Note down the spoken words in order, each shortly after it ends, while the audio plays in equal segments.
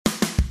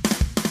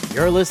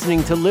You're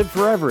listening to Live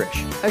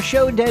Foreverish, a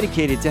show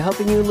dedicated to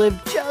helping you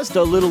live just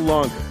a little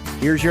longer.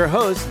 Here's your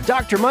hosts,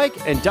 Dr.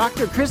 Mike and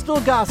Dr. Crystal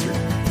Gossard.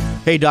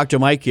 Hey, Dr.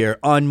 Mike here.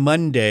 On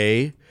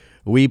Monday,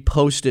 we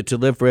posted to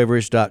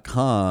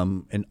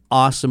liveforeverish.com an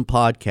awesome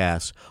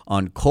podcast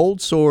on cold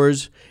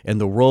sores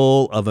and the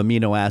role of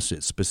amino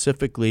acids,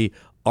 specifically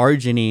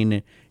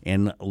arginine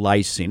and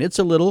lysine. It's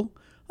a little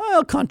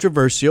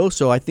controversial,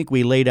 so I think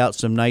we laid out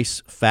some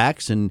nice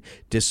facts and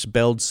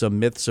dispelled some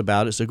myths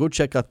about it. So go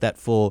check out that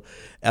full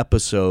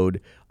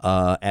episode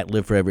at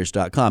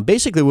liveforeverish.com.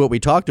 Basically, what we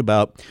talked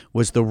about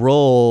was the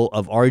role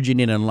of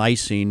arginine and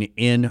lysine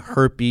in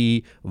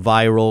herpes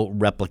viral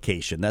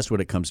replication. That's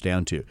what it comes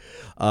down to.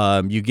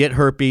 You get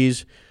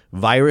herpes,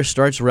 virus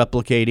starts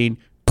replicating,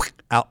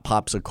 out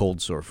pops a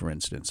cold sore, for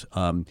instance.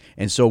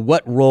 And so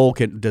what role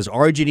does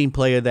arginine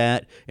play in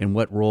that, and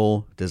what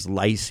role does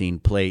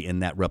lysine play in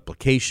that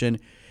replication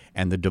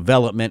and the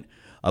development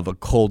of a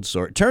cold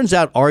sore? It turns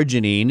out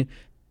arginine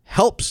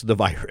helps the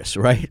virus,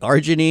 right?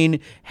 Arginine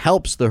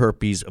helps the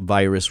herpes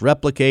virus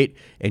replicate,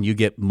 and you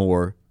get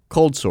more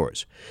cold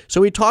sores.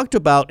 So we talked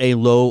about a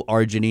low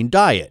arginine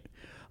diet.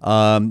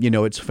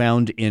 It's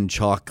found in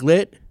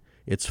chocolate.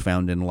 It's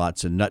found in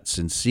lots of nuts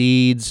and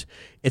seeds.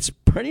 It's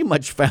pretty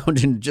much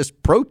found in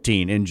just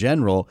protein in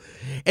general.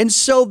 And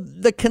so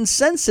the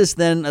consensus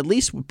then, at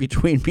least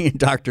between me and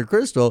Dr.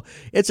 Crystal,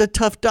 it's a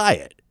tough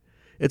diet.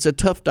 It's a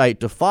tough diet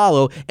to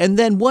follow. And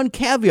then one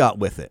caveat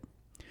with it.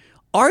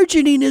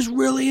 Arginine is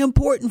really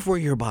important for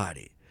your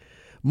body.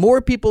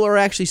 More people are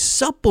actually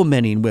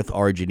supplementing with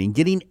arginine,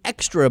 getting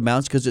extra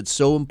amounts because it's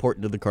so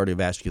important to the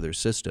cardiovascular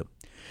system.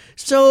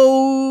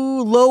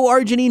 So low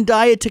arginine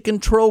diet to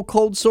control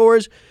cold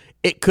sores,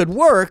 it could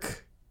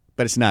work,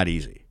 but it's not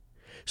easy.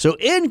 So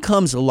in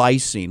comes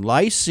lysine.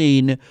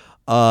 Lysine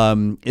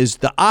is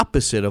the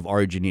opposite of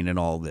arginine in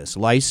all this.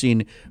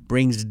 Lysine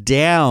brings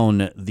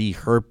down the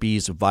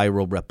herpes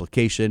viral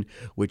replication,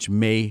 which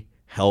may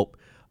help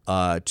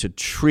to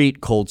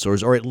treat cold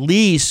sores, or at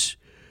least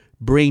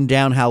bring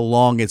down how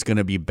long it's going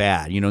to be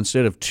bad.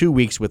 Instead of 2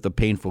 weeks with a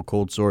painful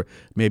cold sore,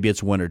 maybe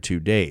it's 1 or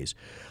 2 days.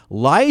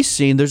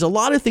 Lysine, there's a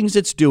lot of things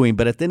it's doing,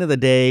 but at the end of the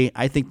day,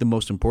 I think the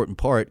most important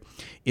part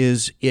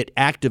is it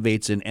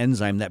activates an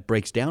enzyme that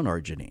breaks down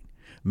arginine,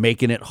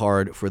 making it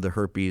hard for the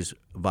herpes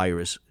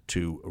virus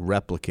to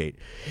replicate.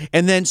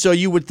 And then so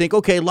you would think,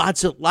 okay,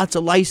 lots of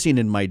lysine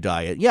in my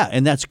diet. Yeah,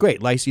 and that's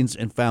great. Lysine's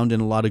found in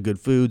a lot of good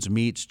foods,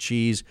 meats,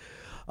 cheese.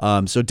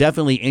 So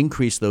definitely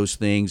increase those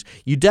things.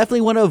 You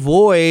definitely want to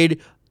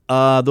avoid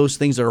those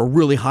things that are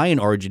really high in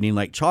arginine,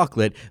 like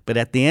chocolate. But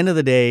at the end of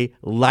the day,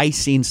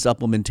 lysine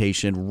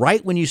supplementation,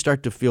 right when you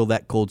start to feel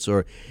that cold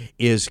sore,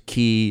 is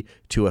key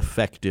to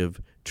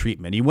effective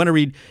treatment. You want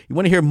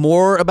to hear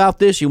more about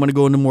this? You want to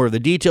go into more of the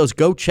details?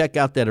 Go check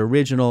out that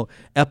original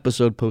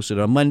episode posted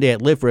on Monday at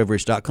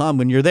liveforeverish.com.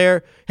 When you're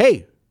there,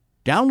 hey,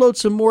 download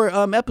some more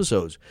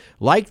episodes.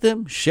 Like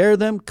them, share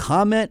them,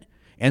 comment,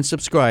 and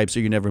subscribe so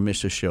you never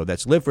miss a show.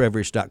 That's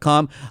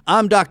liveforeverish.com.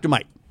 I'm Dr.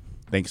 Mike.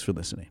 Thanks for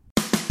listening.